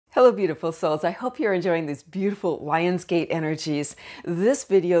Hello, beautiful souls. I hope you're enjoying these beautiful lionsgate energies. This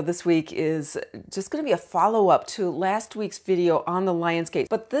video this week is just going to be a follow-up to last week's video on the lionsgate.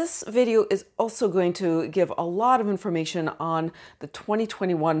 But this video is also going to give a lot of information on the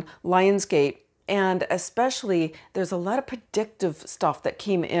 2021 lionsgate. And especially, there's a lot of predictive stuff that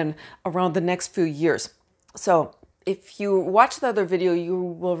came in around the next few years. So if you watch the other video, you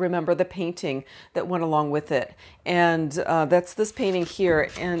will remember the painting that went along with it. And that's this painting here.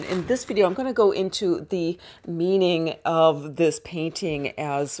 And in this video, I'm going to go into the meaning of this painting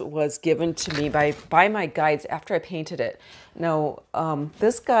as was given to me by my guides after I painted it. Now,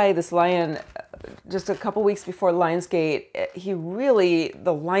 this guy, this lion, just a couple weeks before Lionsgate,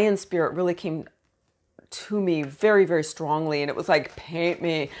 the lion spirit really came to me very, very strongly, and it was like, paint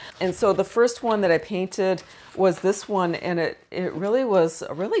me. And so the first one that I painted was this one, and it really was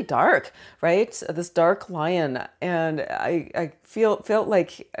really dark, right? This dark lion, and I felt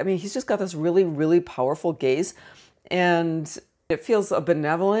like, I mean, he's just got this really, really powerful gaze, and it feels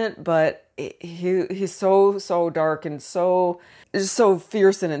benevolent, but he's so dark and so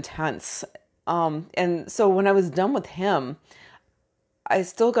fierce and intense. And so when I was done with him, I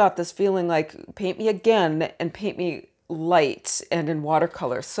still got this feeling like, paint me again and paint me light and in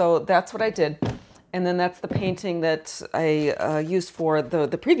watercolor. So that's what I did. And then that's the painting that I used for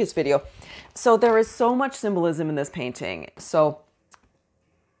the previous video. So there is so much symbolism in this painting. So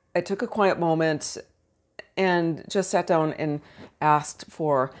I took a quiet moment and just sat down and asked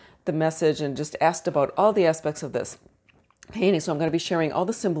for the message and just asked about all the aspects of this painting. So I'm going to be sharing all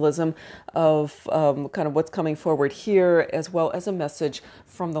the symbolism of kind of what's coming forward here, as well as a message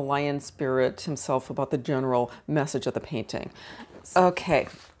from the lion spirit himself about the general message of the painting. Okay,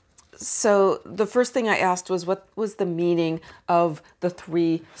 so the first thing I asked was, what was the meaning of the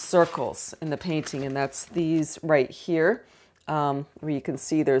three circles in the painting? And that's these right here, where you can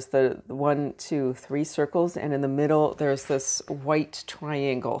see there's the 1, 2, 3 circles, and in the middle there's this white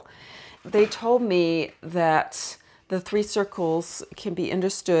triangle. They told me that the three circles can be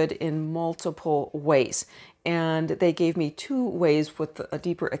understood in multiple ways. And they gave me 2 ways with a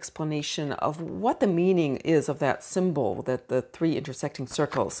deeper explanation of what the meaning is of that symbol, that the 3 intersecting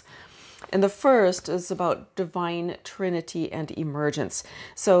circles. And the first is about divine Trinity and emergence.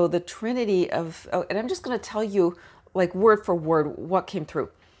 So the Trinity of, and I'm just going to tell you like word for word what came through.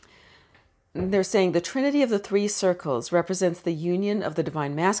 They're saying the Trinity of the 3 circles represents the union of the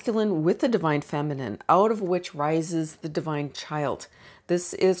divine masculine with the divine feminine, out of which rises the divine child.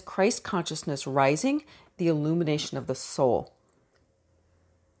 This is Christ consciousness rising, the illumination of the soul.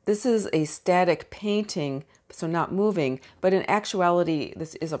 This is a static painting, so not moving, but in actuality,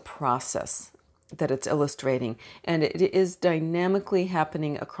 this is a process that it's illustrating, and it is dynamically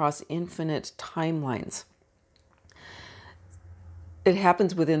happening across infinite timelines. It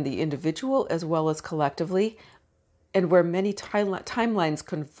happens within the individual as well as collectively, and where many timelines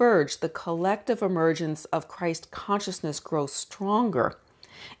converge, the collective emergence of Christ consciousness grows stronger.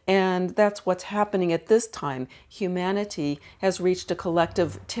 And that's what's happening at this time. Humanity has reached a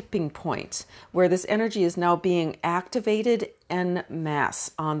collective tipping point where this energy is now being activated en masse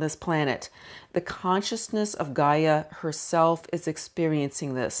on this planet. The consciousness of Gaia herself is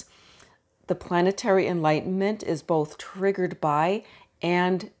experiencing this. The planetary enlightenment is both triggered by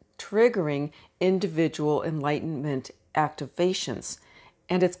and triggering individual enlightenment activations.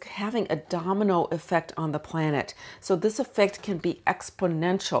 And it's having a domino effect on the planet. So this effect can be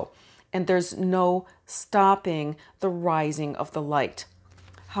exponential, and there's no stopping the rising of the light.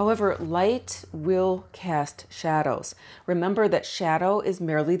 However, light will cast shadows. Remember that shadow is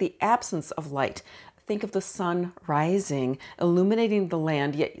merely the absence of light. Think of the sun rising, illuminating the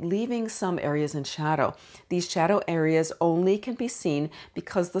land, yet leaving some areas in shadow. These shadow areas only can be seen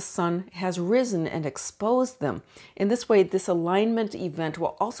because the sun has risen and exposed them. In this way, this alignment event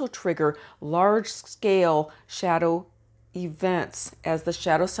will also trigger large-scale shadow events, as the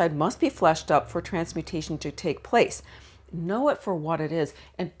shadow side must be fleshed up for transmutation to take place. Know it for what it is,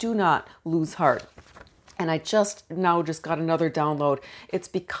 and do not lose heart. And I just got another download. It's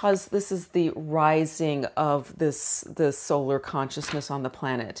because this is the rising of the solar consciousness on the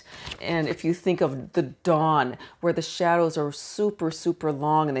planet. And if you think of the dawn, where the shadows are super, super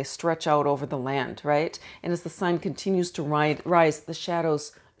long and they stretch out over the land, right? And as the sun continues to rise, the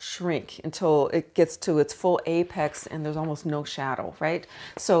shadows shrink until it gets to its full apex and there's almost no shadow, right?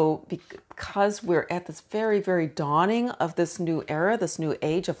 So because we're at this very, very dawning of this new era, this new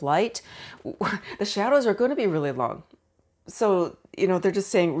age of light, the shadows are going to be really long. So, they're just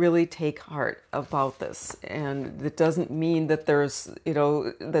saying, really take heart about this. And it doesn't mean that there's,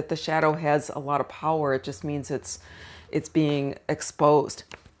 that the shadow has a lot of power. It just means it's being exposed.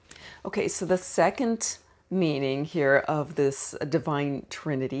 Okay, so the second meaning here of this divine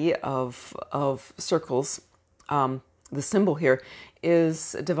trinity of circles, the symbol here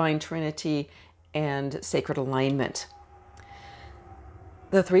is divine trinity and sacred alignment.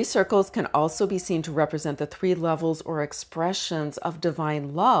 The three circles can also be seen to represent the three levels or expressions of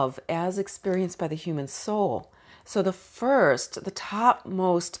divine love as experienced by the human soul. So the first, the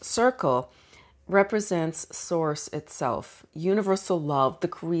topmost circle, represents Source itself, universal love, the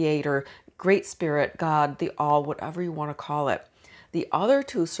Creator, Great Spirit, God, the All, whatever you want to call it. The other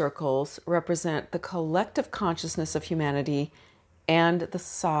two circles represent the collective consciousness of humanity and the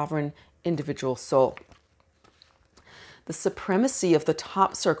sovereign individual soul. The supremacy of the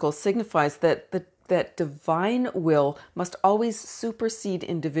top circle signifies that that divine will must always supersede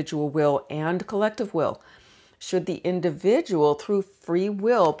individual will and collective will. Should the individual, through free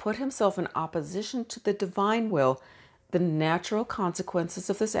will, put himself in opposition to the divine will, the natural consequences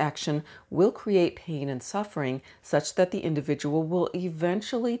of this action will create pain and suffering, such that the individual will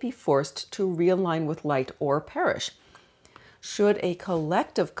eventually be forced to realign with light or perish. Should a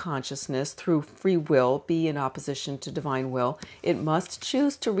collective consciousness, through free will, be in opposition to divine will, it must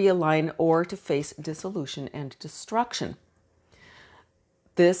choose to realign or to face dissolution and destruction.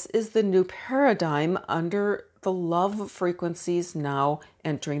 This is the new paradigm under the love frequencies now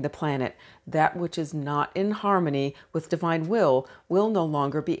entering the planet. That which is not in harmony with divine will no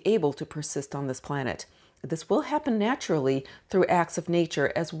longer be able to persist on this planet. This will happen naturally through acts of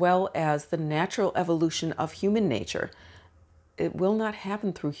nature as well as the natural evolution of human nature. It will not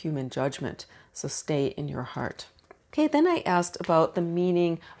happen through human judgment, so stay in your heart. Okay, then I asked about the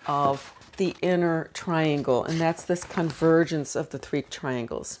meaning of the inner triangle, and that's this convergence of the three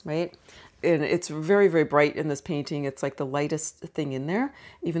triangles, right? And it's very, very bright in this painting. It's like the lightest thing in there,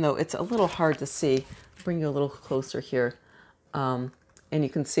 even though it's a little hard to see. I'll bring you a little closer here. And you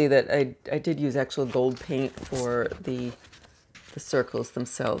can see that I did use actual gold paint for the circles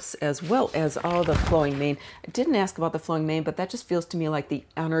themselves, as well as all the flowing mane. I didn't ask about the flowing mane, but that just feels to me like the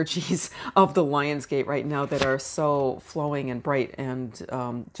energies of the lionsgate right now that are so flowing and bright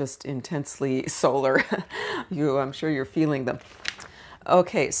and just intensely solar. I'm sure you're feeling them.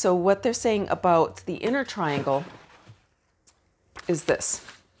 Okay, so what they're saying about the inner triangle is this.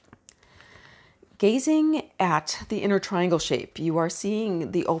 Gazing at the inner triangle shape, you are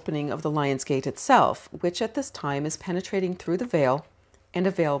seeing the opening of the lionsgate itself, which at this time is penetrating through the veil and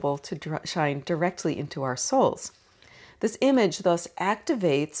available to shine directly into our souls. This image thus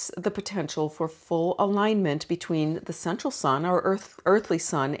activates the potential for full alignment between the central sun, our earthly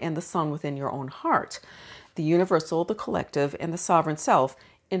sun, and the sun within your own heart, the universal, the collective, and the sovereign self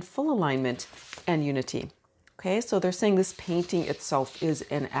in full alignment and unity. Okay, so they're saying this painting itself is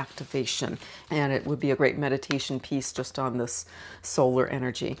an activation, and it would be a great meditation piece just on this solar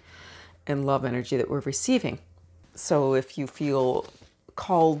energy and love energy that we're receiving. So if you feel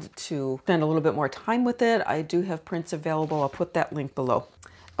called to spend a little bit more time with it, I do have prints available. I'll put that link below.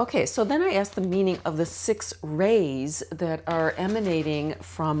 Okay, so then I asked the meaning of the 6 rays that are emanating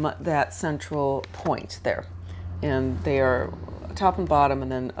from that central point there. And they are top and bottom,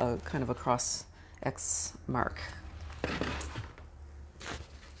 and then a kind of a cross X mark.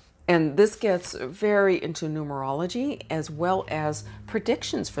 And this gets very into numerology as well as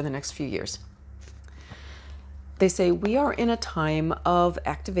predictions for the next few years. They say we are in a time of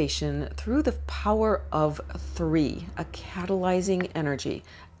activation through the power of 3, a catalyzing energy,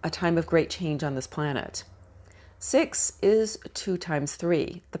 a time of great change on this planet. 6 is 2 times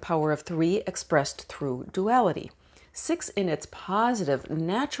 3, the power of 3 expressed through duality. 6 in its positive,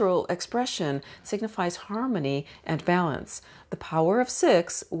 natural expression signifies harmony and balance. The power of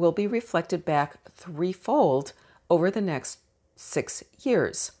 6 will be reflected back threefold over the next 6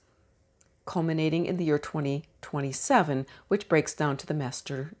 years, culminating in the year 2027, which breaks down to the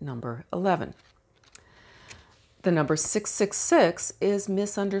master number 11. The number 666 is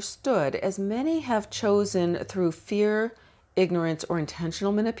misunderstood, as many have chosen through fear, ignorance, or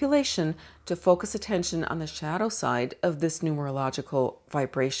intentional manipulation to focus attention on the shadow side of this numerological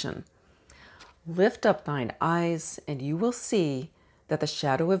vibration. Lift up thine eyes, and you will see that the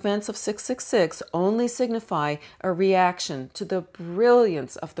shadow events of 666 only signify a reaction to the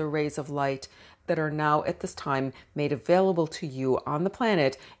brilliance of the rays of light that are now at this time made available to you on the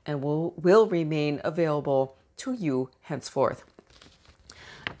planet and will remain available to you henceforth.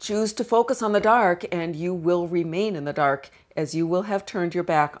 Choose to focus on the dark, and you will remain in the dark, as you will have turned your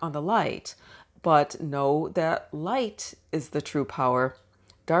back on the light. But know that light is the true power.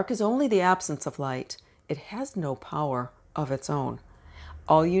 Dark is only the absence of light. It has no power of its own.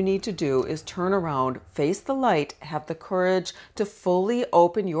 All you need to do is turn around, face the light, have the courage to fully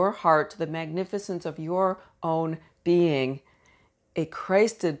open your heart to the magnificence of your own being, a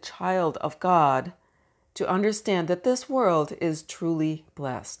Christed child of God, to understand that this world is truly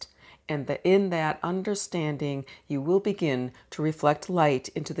blessed, and that in that understanding you will begin to reflect light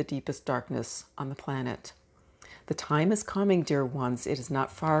into the deepest darkness on the planet. The time is coming, dear ones. It is not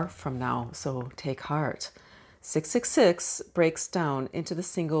far from now, so take heart. 666 breaks down into the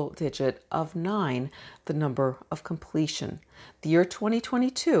single digit of 9, the number of completion. The year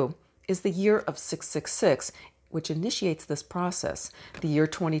 2022 is the year of 666, which initiates this process. The year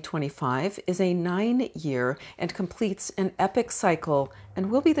 2025 is a 9-year and completes an epic cycle and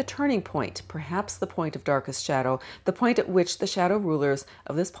will be the turning point, perhaps the point of darkest shadow, the point at which the shadow rulers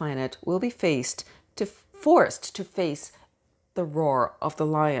of this planet will be forced to face the roar of the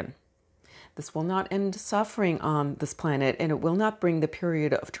lion. This will not end suffering on this planet, and it will not bring the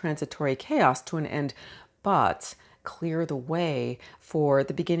period of transitory chaos to an end, but clear the way for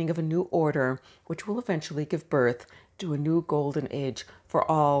the beginning of a new order, which will eventually give birth to a new golden age for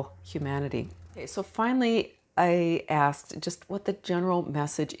all humanity. Okay, so finally, I asked just what the general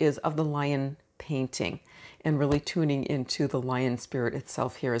message is of the lion painting, and really tuning into the lion spirit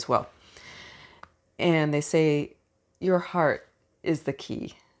itself here as well. And they say, your heart is the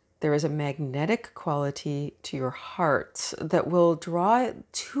key. There is a magnetic quality to your heart that will draw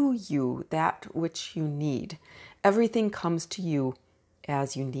to you that which you need. Everything comes to you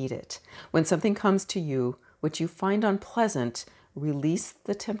as you need it. When something comes to you which you find unpleasant, release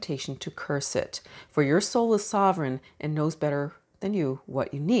the temptation to curse it. For your soul is sovereign and knows better than you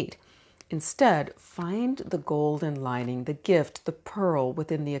what you need. Instead, find the golden lining, the gift, the pearl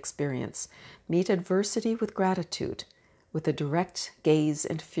within the experience. Meet adversity with gratitude, with the direct gaze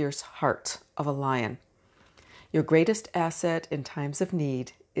and fierce heart of a lion. Your greatest asset in times of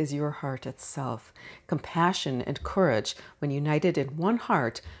need is your heart itself. Compassion and courage, when united in one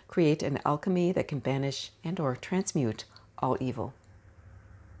heart, create an alchemy that can banish and/or transmute all evil.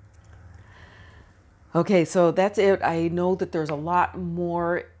 Okay, so that's it. I know that there's a lot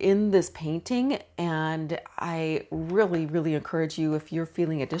more in this painting, and I really, really encourage you, if you're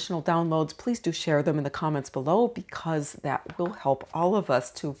feeling additional downloads, please do share them in the comments below, because that will help all of us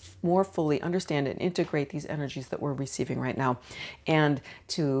to more fully understand and integrate these energies that we're receiving right now, and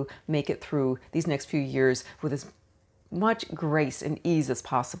to make it through these next few years with as much grace and ease as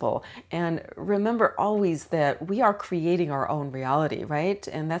possible. And remember always that we are creating our own reality, right?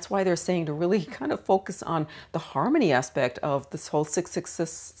 And that's why they're saying to really kind of focus on the harmony aspect of this whole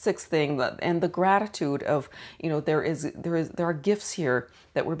 666 thing, and the gratitude of, you know, there are gifts here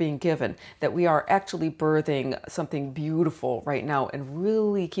that we're being given, that we are actually birthing something beautiful right now, and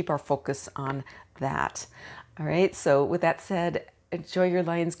really keep our focus on that. All right, so with that said, enjoy your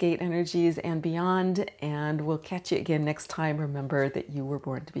Lionsgate energies and beyond, and we'll catch you again next time. Remember that you were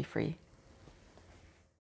born to be free.